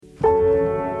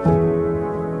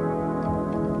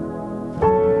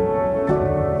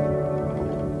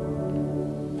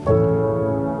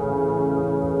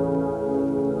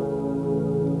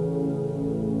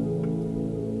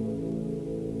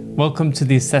Welcome to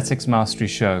the Aesthetics Mastery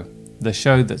Show. The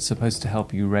show that's supposed to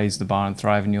help you raise the bar and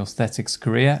thrive in your aesthetics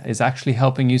career is actually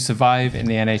helping you survive in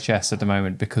the NHS at the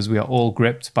moment because we are all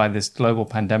gripped by this global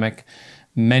pandemic.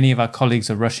 Many of our colleagues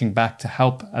are rushing back to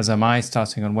help, as am I,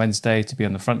 starting on Wednesday, to be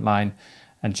on the front line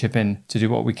and chip in to do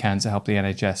what we can to help the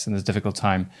NHS in this difficult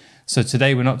time. So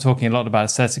today we're not talking a lot about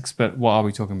aesthetics, but what are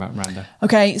we talking about, Miranda?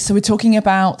 Okay, so we're talking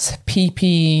about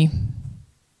PPE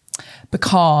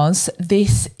because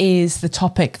this is the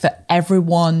topic that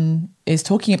everyone is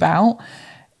talking about,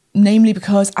 namely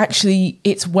because actually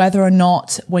it's whether or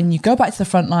not when you go back to the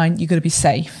front line, you're going to be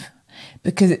safe.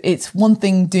 Because it's one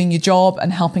thing doing your job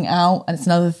and helping out, and it's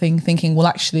another thing thinking, well,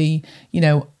 actually,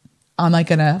 am I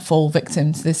going to fall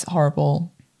victim to this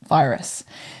horrible virus?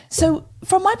 So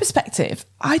from my perspective,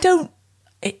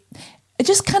 it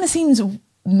just kind of seems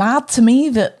mad to me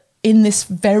that in this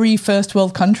very first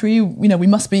world country, we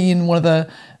must be in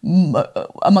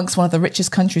amongst one of the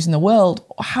richest countries in the world.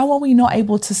 How are we not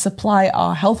able to supply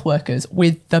our health workers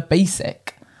with the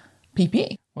basic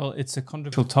PPE? Well, it's a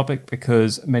controversial topic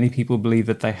because many people believe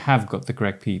that they have got the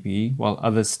correct PPE, while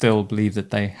others still believe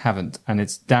that they haven't. And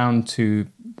it's down to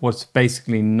what's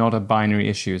basically not a binary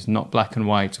issue. It's not black and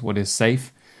white, what is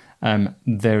safe.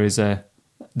 There is an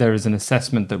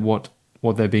assessment that what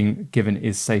they're being given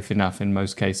is safe enough in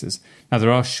most cases. Now,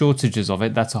 there are shortages of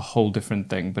it. That's a whole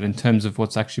different thing. But in terms of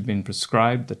what's actually been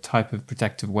prescribed, the type of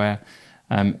protective wear,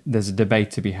 there's a debate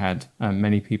to be had.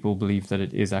 Many people believe that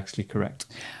it is actually correct.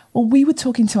 Well, we were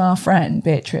talking to our friend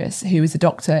Beatrice, who is a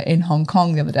doctor in Hong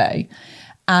Kong the other day,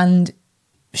 and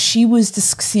she was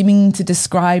seeming to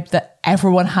describe that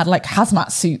everyone had like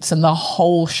hazmat suits and the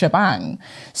whole shebang.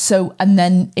 So, and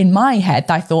then in my head,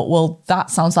 I thought, well, that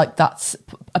sounds like that's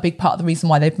a big part of the reason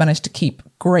why they've managed to keep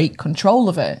great control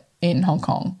of it in Hong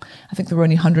Kong. I think there were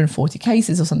only 140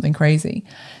 cases or something crazy.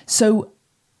 So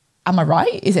am I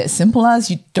right? Is it as simple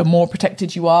as the more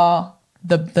protected you are,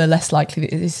 the less likely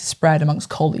it is to spread amongst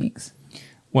colleagues?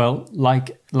 Well,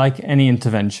 like any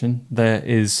intervention, there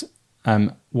is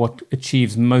what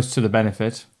achieves most of the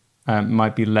benefit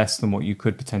might be less than what you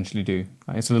could potentially do.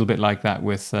 It's a little bit like that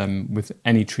with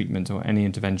any treatment or any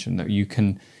intervention, that you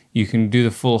can do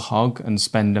the full hog and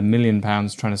spend £1 million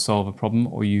trying to solve a problem,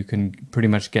 or you can pretty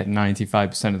much get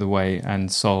 95% of the way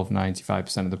and solve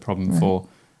 95% of the problem for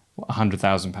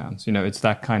 £100,000. It's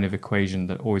that kind of equation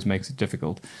that always makes it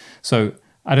difficult. So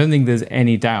I don't think there's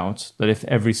any doubt that if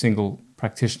every single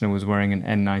practitioner was wearing an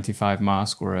N95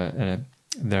 mask or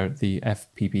the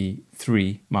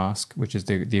FPP3 mask, which is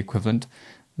the equivalent,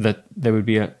 that there would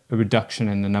be a reduction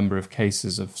in the number of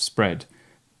cases of spread.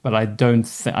 But I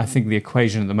think the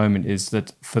equation at the moment is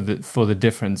that for the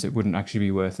difference, it wouldn't actually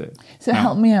be worth it. So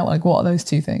help me out. Like, what are those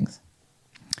two things?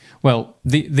 Well,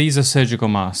 these are surgical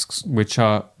masks, which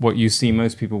are what you see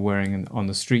most people wearing on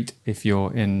the street. If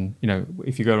you're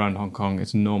if you go around Hong Kong,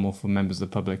 it's normal for members of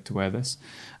the public to wear this.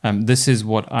 This is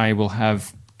what I will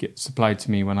have get supplied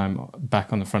to me when I'm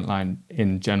back on the front line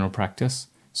in general practice.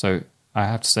 So I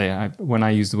have to say, when I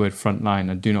use the word front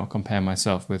line, I do not compare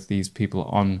myself with these people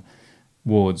on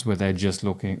wards where they're just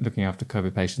looking after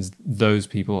COVID patients. Those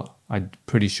people, I'm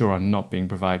pretty sure, are not being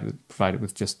provided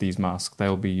with just these masks.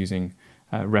 They'll be using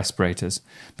respirators.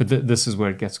 But this is where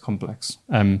it gets complex.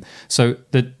 So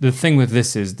the thing with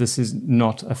this is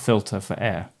not a filter for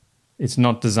air. It's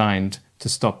not designed to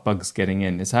stop bugs getting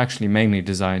in. It's actually mainly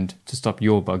designed to stop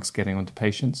your bugs getting onto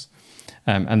patients.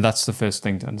 And that's the first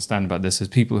thing to understand about this, is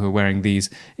people who are wearing these,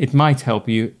 it might help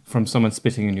you from someone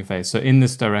spitting in your face. So in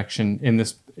this direction, in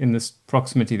this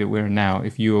proximity that we're in now,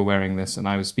 if you were wearing this and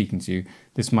I was speaking to you,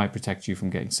 this might protect you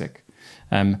from getting sick.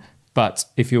 But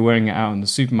if you're wearing it out in the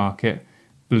supermarket,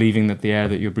 believing that the air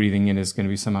that you're breathing in is going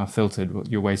to be somehow filtered, well,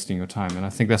 you're wasting your time. And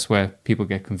I think that's where people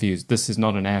get confused. This is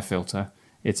not an air filter,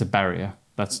 it's a barrier.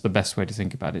 That's the best way to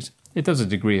think about it. It does a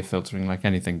degree of filtering like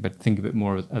anything, but think of it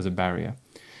more as a barrier.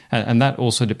 And that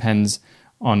also depends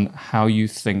on how you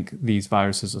think these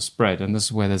viruses are spread. And this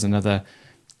is where there's another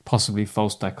possibly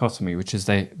false dichotomy, which is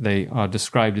they are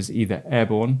described as either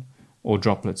airborne or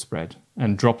droplet spread.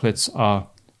 And droplets are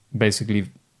basically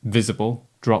visible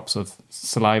drops of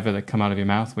saliva that come out of your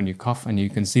mouth when you cough, and you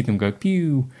can see them go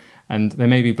pew. And they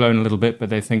may be blown a little bit, but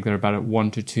they think they're about at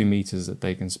 1 to 2 meters that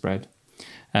they can spread.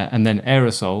 And then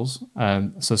aerosols.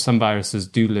 So some viruses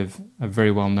do live,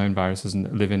 very well-known viruses,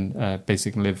 and live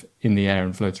in the air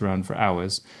and float around for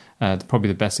hours. Probably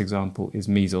the best example is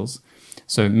measles.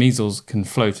 So measles can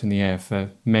float in the air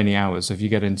for many hours. So if you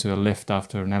get into a lift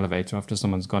after an elevator, after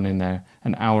someone's gone in there,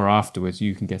 an hour afterwards,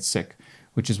 you can get sick,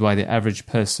 which is why the average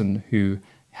person who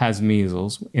has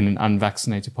measles in an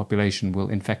unvaccinated population will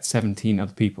infect 17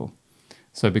 other people.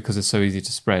 So because it's so easy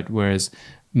to spread, whereas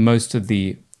most of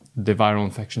the viral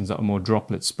infections that are more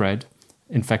droplet spread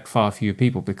infect far fewer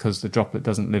people because the droplet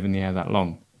doesn't live in the air that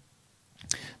long.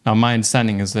 Now, my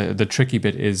understanding is that the tricky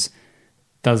bit is,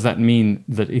 does that mean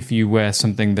that if you wear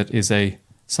something that is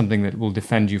something that will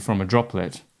defend you from a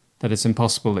droplet, that it's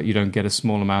impossible that you don't get a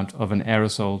small amount of an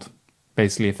aerosoled,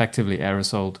 basically effectively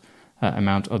aerosoled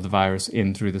amount of the virus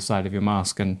in through the side of your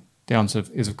mask? And the answer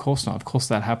is, of course not. Of course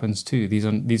that happens too.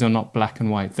 These are not black and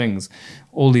white things.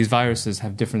 All these viruses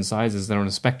have different sizes. They're on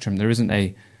a spectrum. There isn't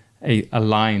a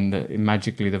line that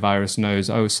magically the virus knows,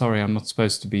 oh, sorry, I'm not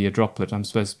supposed to be a droplet, I'm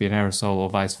supposed to be an aerosol, or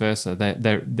vice versa.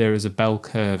 There is a bell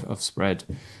curve of spread.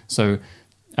 So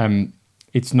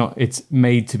it's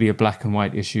made to be a black and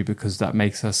white issue because that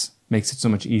makes it so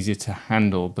much easier to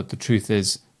handle. But the truth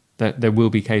is that there will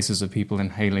be cases of people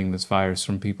inhaling this virus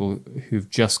from people who've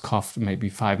just coughed maybe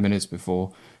 5 minutes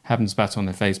before, haven't spat on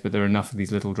their face, but there are enough of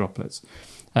these little droplets.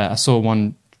 I saw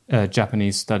one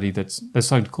Japanese study they're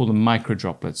starting to call them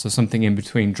microdroplets. So something in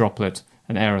between droplet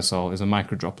and aerosol is a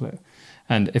microdroplet.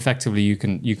 And effectively, you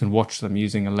can watch them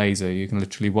using a laser. You can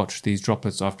literally watch these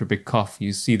droplets after a big cough.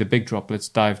 You see the big droplets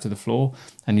dive to the floor,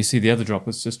 and you see the other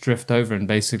droplets just drift over, and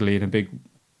basically in a big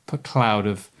cloud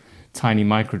of tiny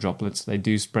microdroplets, they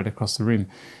do spread across the room.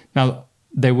 Now,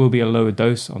 there will be a lower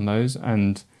dose on those,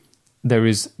 and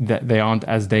they aren't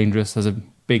as dangerous as a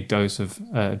big dose of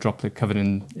droplet covered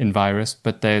in virus,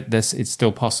 but it's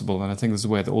still possible. And I think this is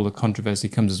where all the controversy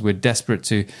comes, is we're desperate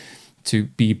to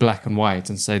be black and white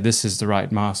and say this is the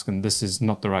right mask and this is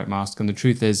not the right mask. And the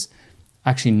truth is,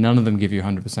 actually, none of them give you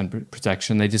 100%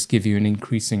 protection. They just give you an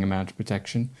increasing amount of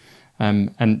protection.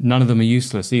 And none of them are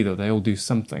useless either. They all do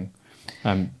something.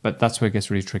 But that's where it gets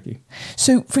really tricky.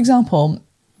 So, for example,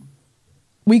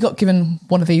 we got given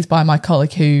one of these by my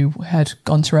colleague who had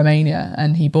gone to Romania,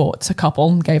 and he bought a couple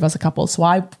and gave us a couple. So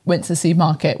I went to the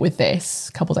supermarket with this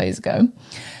a couple of days ago.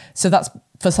 So that's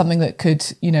for something that could,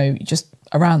 just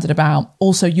around and about.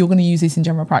 Also, you're going to use this in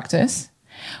general practice.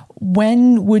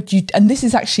 When would you, and this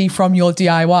is actually from your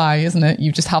DIY, isn't it?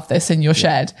 You just have this in your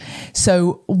shed.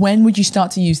 So when would you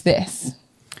start to use this?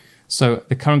 So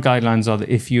the current guidelines are that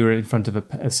if you're in front of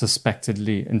a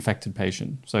suspectedly infected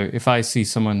patient, so if I see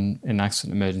someone in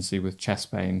accident emergency with chest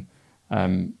pain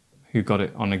who got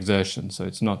it on exertion,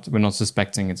 so we're not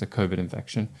suspecting it's a COVID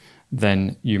infection,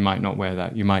 then you might not wear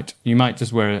that. You might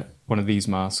just wear one of these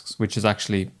masks, which is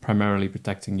actually primarily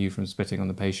protecting you from spitting on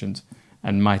the patient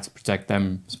and might protect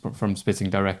them from spitting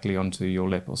directly onto your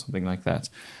lip or something like that.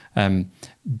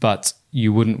 But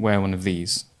you wouldn't wear one of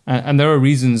these. And there are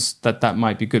reasons that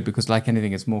might be good, because like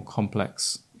anything, it's more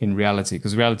complex in reality.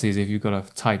 Because reality is, if you've got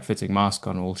a tight-fitting mask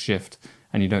on all shift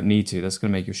and you don't need to, that's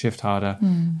going to make your shift harder.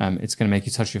 It's going to make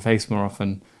you touch your face more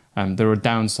often. There are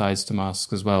downsides to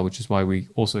masks as well, which is why we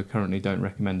also currently don't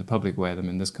recommend the public wear them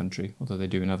in this country, although they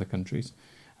do in other countries,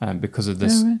 because of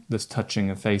this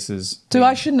touching of faces. So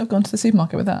I shouldn't have gone to the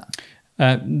supermarket with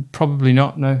that? Probably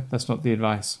not. No, that's not the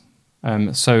advice.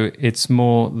 So it's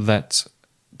more that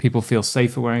people feel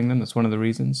safer wearing them. That's one of the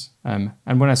reasons. And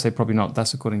when I say probably not,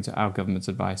 that's according to our government's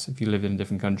advice. If you live in a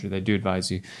different country, they do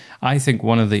advise you. I think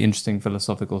one of the interesting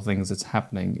philosophical things that's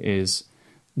happening is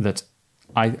that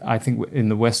I think in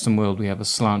the Western world, we have a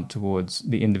slant towards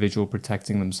the individual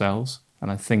protecting themselves.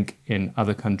 And I think in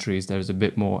other countries, there's a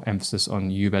bit more emphasis on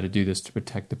you better do this to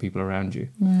protect the people around you.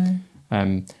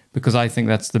 Because I think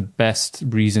that's the best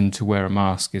reason to wear a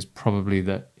mask, is probably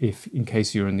that if, in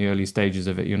case you're in the early stages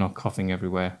of it, you're not coughing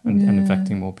everywhere and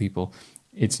infecting more people.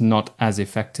 It's not as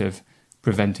effective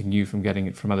preventing you from getting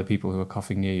it from other people who are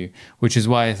coughing near you, which is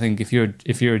why I think if you're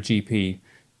a GP,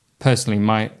 personally,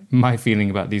 my feeling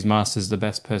about these masks is the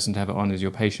best person to have it on is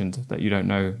your patient that you don't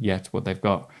know yet what they've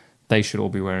got. They should all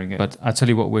be wearing it. But I tell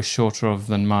you what we're shorter of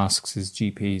than masks is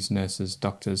GPs, nurses,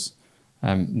 doctors.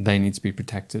 They need to be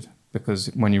protected, because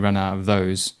when you run out of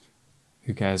those,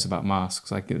 who cares about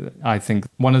masks? I think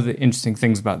one of the interesting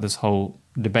things about this whole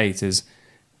debate is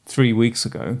 3 weeks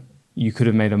ago, you could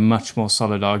have made a much more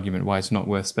solid argument why it's not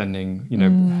worth spending,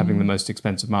 having the most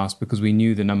expensive mask, because we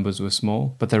knew the numbers were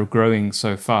small, but they're growing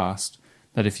so fast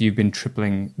that if you've been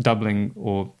tripling, doubling,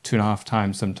 or 2.5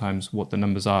 times sometimes what the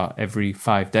numbers are every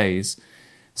 5 days,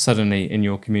 suddenly in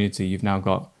your community, you've now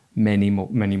got many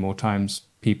more times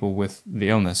people with the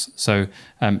illness. So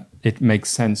it makes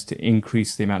sense to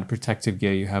increase the amount of protective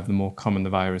gear you have, the more common the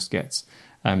virus gets.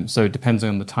 So it depends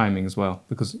on the timing as well,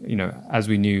 because, as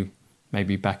we knew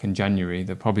maybe back in January,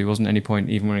 there probably wasn't any point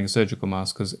even wearing a surgical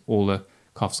mask, because all the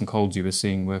coughs and colds you were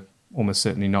seeing were almost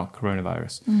certainly not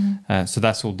coronavirus. So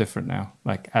that's all different now.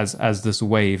 Like as this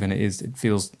wave, and it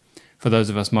feels, for those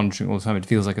of us monitoring all the time, it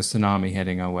feels like a tsunami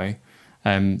heading our way.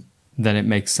 then it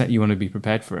makes sense. You want to be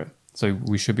prepared for it. So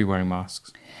we should be wearing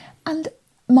masks. And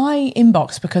my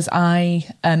inbox, because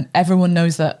everyone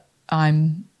knows that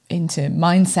I'm into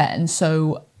mindset, and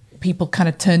so people kind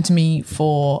of turn to me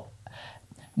for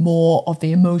more of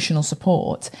the emotional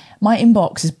support. My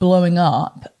inbox is blowing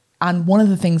up, and one of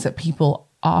the things that people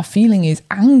are feeling is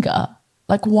anger.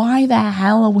 Like, why the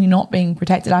hell are we not being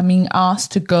protected? I'm being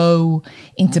asked to go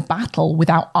into battle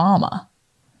without armor.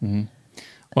 Mm-hmm.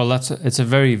 Well, it's a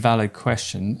very valid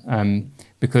question,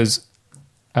 because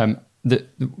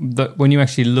when you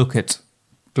actually look at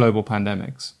global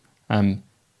pandemics,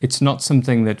 it's not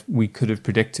something that we could have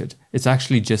predicted. It's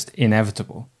actually just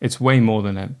inevitable. It's way more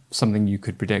than something you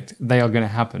could predict. They are going to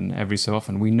happen every so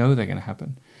often. We know they're going to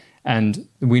happen. And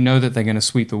we know that they're going to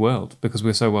sweep the world because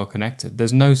we're so well connected.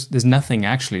 There's nothing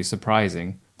actually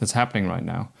surprising that's happening right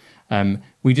now.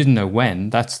 We didn't know when.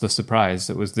 That's the surprise.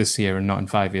 That was this year and not in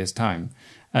 5 years' time.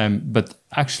 But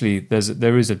actually,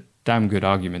 there is a damn good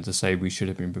argument to say we should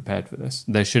have been prepared for this.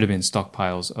 There should have been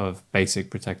stockpiles of basic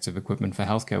protective equipment for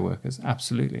healthcare workers.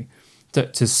 Absolutely.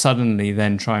 To suddenly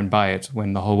then try and buy it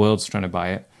when the whole world's trying to buy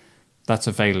it, that's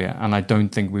a failure. And I don't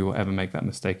think we will ever make that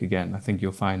mistake again. I think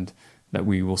you'll find that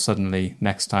we will suddenly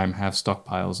next time have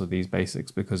stockpiles of these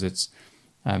basics, because it's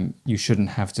you shouldn't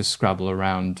have to scrabble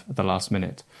around at the last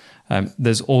minute.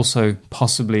 There's also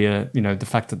possibly the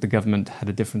fact that the government had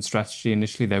a different strategy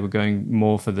initially. They were going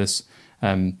more for this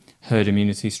herd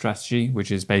immunity strategy, which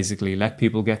is basically let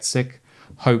people get sick,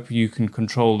 hope you can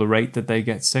control the rate that they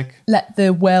get sick. Let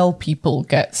the well people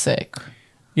get sick.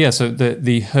 Yeah, so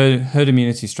the herd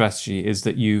immunity strategy is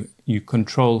that you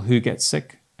control who gets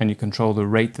sick and you control the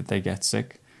rate that they get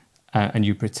sick, and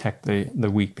you protect the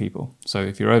weak people. So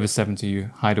if you're over 70, you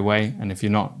hide away, and if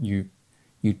you're not, you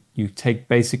take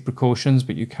basic precautions,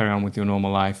 but you carry on with your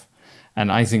normal life.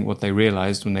 And I think what they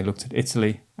realized when they looked at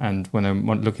Italy and when they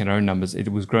were looking at their own numbers,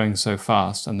 it was growing so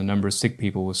fast and the number of sick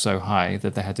people was so high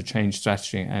that they had to change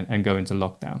strategy and go into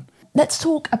lockdown. Let's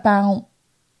talk about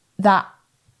that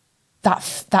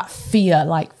fear,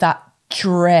 like that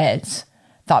dread,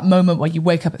 that moment where you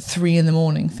wake up at 3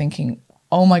 a.m. thinking,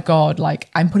 oh my God, like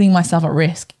I'm putting myself at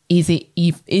risk. Is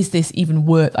this even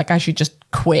worth, like I should just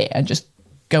quit and just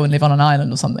go and live on an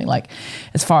island or something, like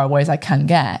as far away as I can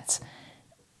get.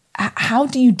 How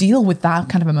do you deal with that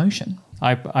kind of emotion?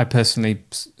 I personally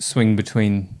swing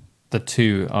between the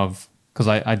two of, because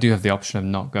I do have the option of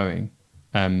not going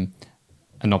and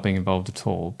not being involved at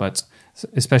all. But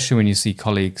especially when you see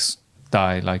colleagues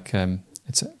die, like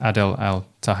it's Adel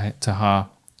Al-Tahar,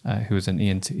 who was an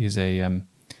ENT, he's an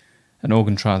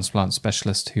organ transplant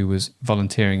specialist who was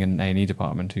volunteering in an A&E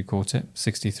department, who caught it,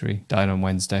 63, died on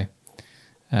Wednesday.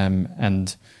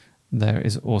 And there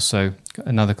is also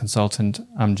another consultant,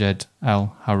 Amjad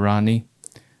Al-Harani.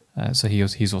 So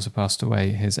he's also passed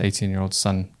away. His 18-year-old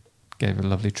son gave a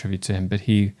lovely tribute to him, but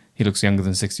he looks younger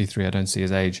than 63. I don't see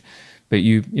his age. But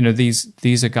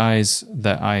these are guys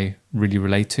that I really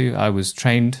relate to. I was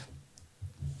trained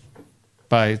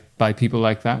by people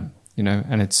like that,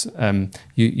 and it's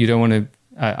you don't want to.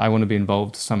 I want to be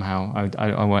involved somehow.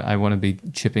 I want to be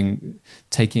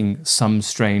taking some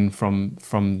strain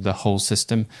from the whole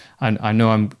system. And I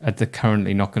know I'm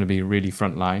currently not going to be really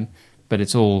front line, but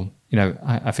it's all,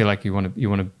 I feel like you want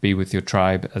to be with your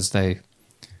tribe as they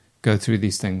go through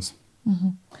these things.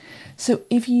 Mm-hmm. So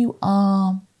if you've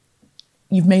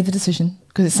made the decision,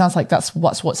 because it sounds like that's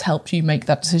what's helped you make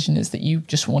that decision, is that you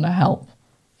just want to help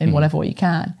in whatever way you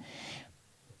can.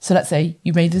 So let's say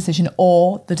you made the decision,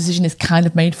 or the decision is kind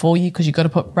of made for you because you've got to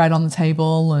put bread on the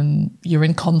table and you're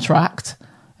in contract,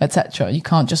 etc. You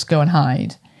can't just go and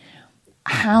hide.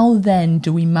 How then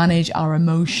do we manage our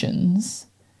emotions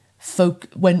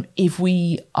if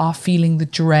we are feeling the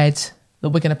dread that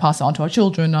we're going to pass it on to our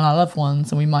children and our loved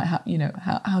ones, and we might have,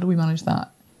 how do we manage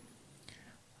that?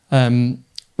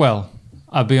 Well,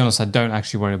 I'll be honest, I don't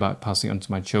actually worry about passing it on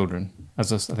to my children.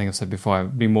 As I think I've said before,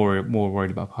 I'd be more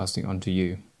worried about passing it on to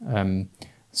you.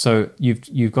 So you've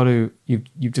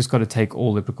just got to take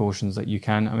all the precautions that you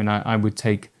can. I mean, I would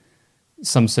take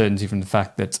some certainty from the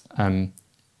fact that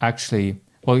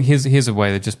here's a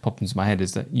way that just popped into my head,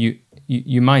 is that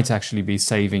you might actually be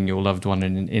saving your loved one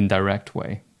in an indirect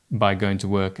way by going to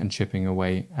work and chipping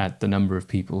away at the number of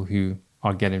people who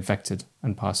get infected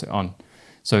and pass it on.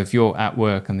 So if you're at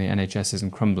work and the NHS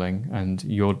isn't crumbling and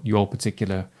your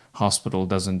particular hospital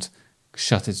doesn't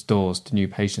shut its doors to new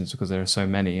patients because there are so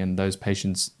many, and those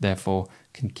patients therefore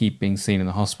can keep being seen in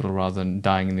the hospital rather than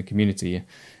dying in the community,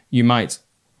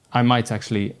 I might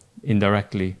actually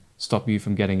indirectly stop you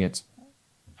from getting it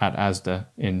at ASDA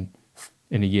in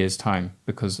a year's time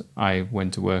because I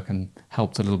went to work and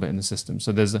helped a little bit in the system.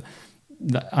 So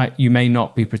you may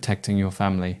not be protecting your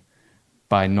family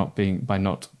by not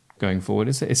going forward.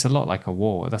 It's a lot like a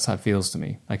war. That's how it feels to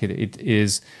me. Like it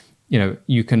is,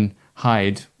 you can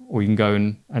hide or you can go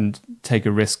and take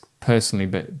a risk personally,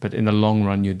 but in the long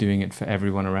run, you're doing it for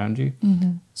everyone around you.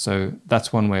 Mm-hmm. So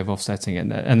that's one way of offsetting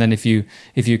it. And then if you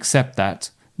accept that,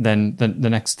 then the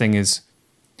next thing is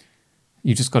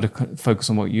you just got to focus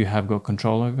on what you have got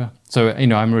control over. So,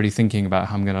 I'm already thinking about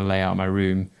how I'm going to lay out my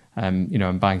room.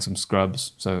 I'm buying some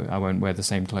scrubs so I won't wear the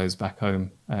same clothes back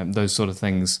home. Those sort of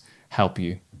things help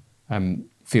you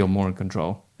feel more in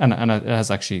control. And it has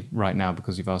actually right now,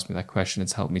 because you've asked me that question,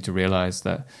 it's helped me to realize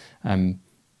that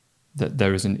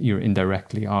that you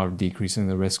indirectly are decreasing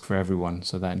the risk for everyone.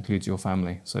 So that includes your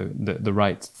family. So the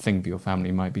right thing for your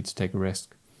family might be to take a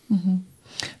risk. Mm-hmm.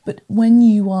 But when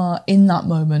you are in that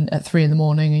moment at 3 a.m.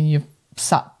 and you've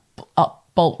sat up,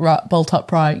 bolt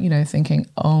upright, thinking,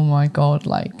 oh my God,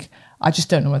 like, I just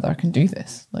don't know whether I can do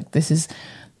this. Like, this is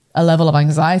a level of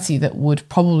anxiety that would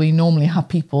probably normally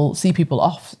see people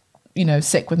off,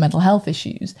 sick with mental health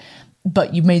issues.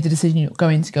 But you've made the decision you're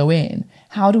going to go in.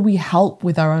 How do we help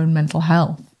with our own mental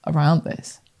health around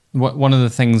this? One of the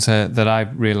things that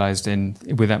I've realized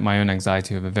with my own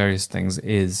anxiety over various things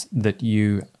is that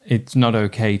it's not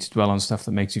okay to dwell on stuff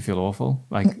that makes you feel awful.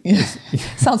 Like,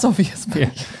 sounds obvious, but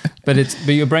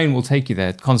but your brain will take you there.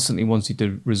 It constantly wants you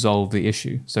to resolve the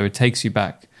issue, so it takes you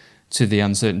back to the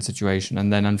uncertain situation.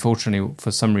 And then, unfortunately,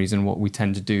 for some reason, what we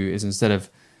tend to do is, instead of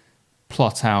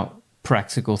plot out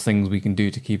practical things we can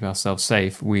do to keep ourselves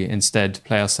safe, we instead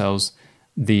play ourselves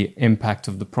the impact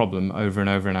of the problem over and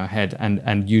over in our head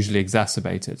and usually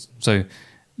exacerbate it. So,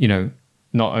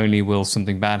 not only will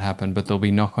something bad happen, but there'll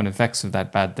be knock-on effects of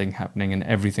that bad thing happening, and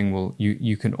everything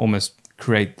you can almost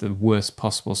create the worst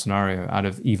possible scenario out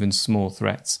of even small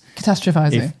threats.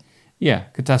 Catastrophizing.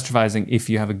 Catastrophizing. If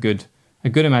you have a good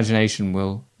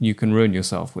imagination, you can ruin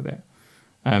yourself with it.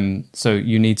 So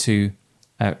you need to,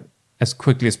 as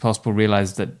quickly as possible,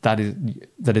 realize that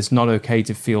it's not okay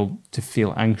to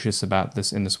feel anxious about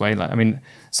this in this way. Like, I mean,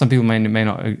 some people may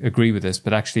not agree with this,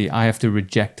 but actually, I have to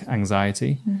reject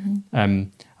anxiety. Mm-hmm.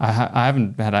 I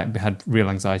haven't had real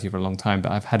anxiety for a long time,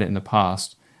 but I've had it in the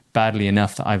past badly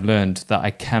enough that I've learned that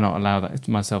I cannot allow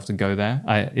myself to go there.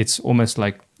 It's almost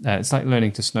like it's like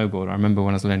learning to snowboard. I remember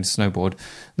when I was learning to snowboard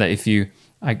that if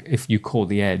you caught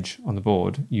the edge on the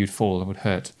board, you'd fall, it would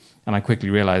hurt. And I quickly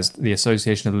realized the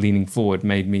association of leaning forward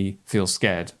made me feel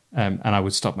scared. And I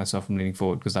would stop myself from leaning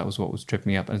forward because that was what was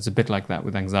tripping me up. And it's a bit like that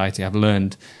with anxiety. I've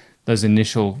learned those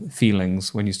initial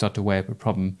feelings when you start to weigh up a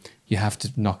problem, you have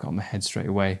to knock it on the head straight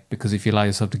away. Because if you allow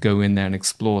yourself to go in there and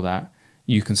explore that,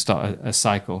 you can start a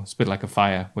cycle. It's a bit like a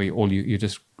fire where you're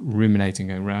just ruminating,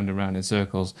 going round and round in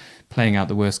circles, playing out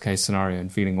the worst case scenario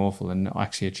and feeling awful and not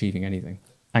actually achieving anything.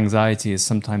 Anxiety is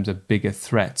sometimes a bigger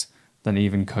threat than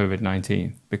even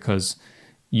COVID-19, because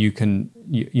you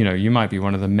might be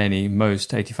one of the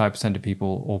most 85% of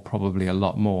people, or probably a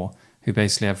lot more, who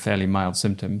basically have fairly mild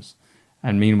symptoms.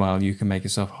 And meanwhile, you can make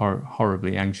yourself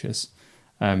horribly anxious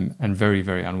and very,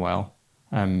 very unwell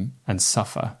and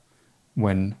suffer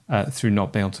when through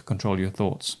not being able to control your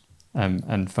thoughts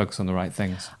and focus on the right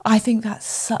things. I think that's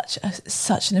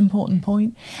such an important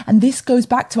point. And this goes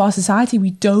back to our society.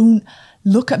 We don't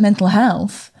look at mental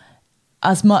health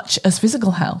as much as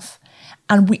physical health.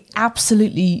 And we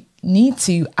absolutely need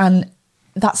to. And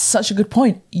that's such a good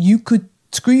point. You could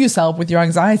screw yourself with your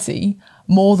anxiety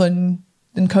more than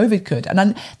COVID could.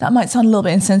 And that might sound a little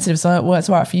bit insensitive, so it's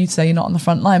all right for you to say you're not on the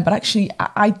front line, but actually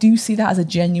I do see that as a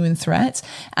genuine threat.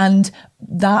 And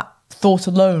that thought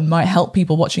alone might help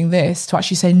people watching this to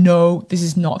actually say, no, this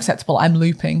is not acceptable, I'm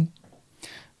looping.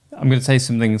 I'm going to say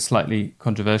something slightly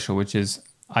controversial, which is,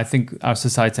 I think our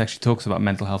society actually talks about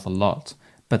mental health a lot,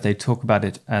 but they talk about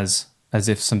it as if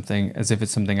it's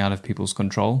something out of people's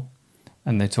control.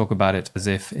 And they talk about it as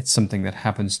if it's something that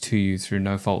happens to you through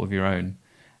no fault of your own.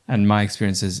 And my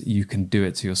experience is you can do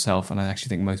it to yourself. And I actually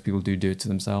think most people do it to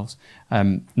themselves.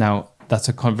 Now, that's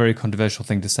a very controversial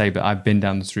thing to say, but I've been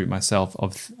down this route myself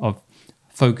of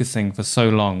focusing for so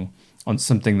long on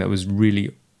something that was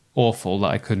really awful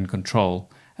that I couldn't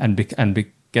control and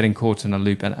getting caught in a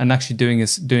loop and actually doing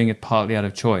it partly out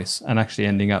of choice and actually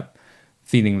ending up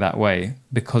feeling that way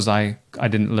because I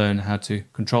didn't learn how to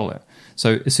control it.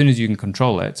 So as soon as you can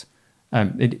control it,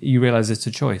 you realize it's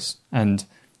a choice, and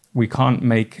we can't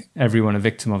make everyone a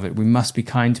victim of it. We must be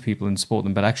kind to people and support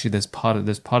them, but actually there's part of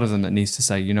them that needs to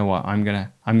say, you know what, I'm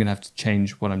gonna have to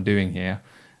change what I'm doing here,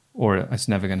 or it's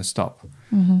never going to stop.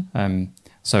 Mm-hmm.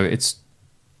 So it's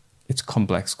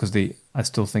complex because I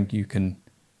still think you can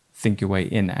think your way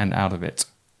in and out of it,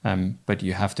 but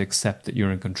you have to accept that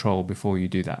you're in control before you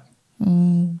do that.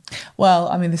 Well,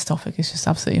 I mean, this topic is just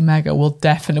absolutely mega. We'll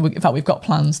definitely, in fact, we've got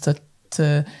plans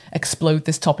to explode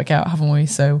this topic out, haven't we?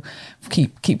 So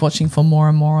keep watching for more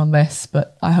and more on this.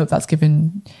 But I hope that's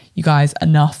given you guys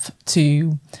enough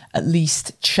to at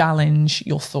least challenge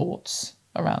your thoughts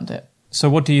around it. So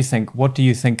what do you think? What do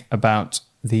you think about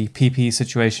the PPE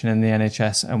situation in the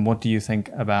NHS, and what do you think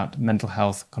about mental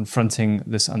health confronting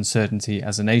this uncertainty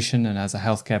as a nation and as a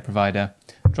healthcare provider?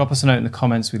 Drop us a note in the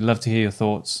comments. We'd love to hear your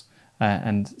thoughts,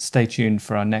 and stay tuned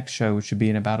for our next show, which should be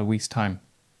in about a week's time.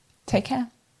 Take care.